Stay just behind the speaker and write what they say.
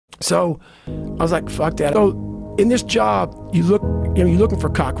So I was like, fuck that. So in this job, you're looking for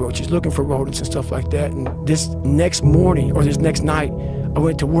cockroaches, looking for rodents and stuff like that. And this next morning or this next night, I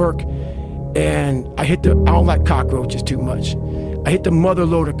went to work and I don't like cockroaches too much. I hit the mother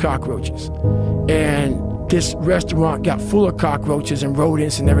load of cockroaches. And this restaurant got full of cockroaches and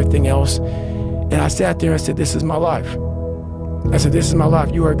rodents and everything else. And I sat there and said, this is my life. I said, this is my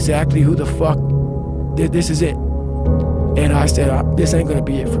life. You are exactly who the fuck, this is it. And I said, this ain't gonna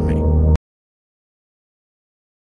be it for me.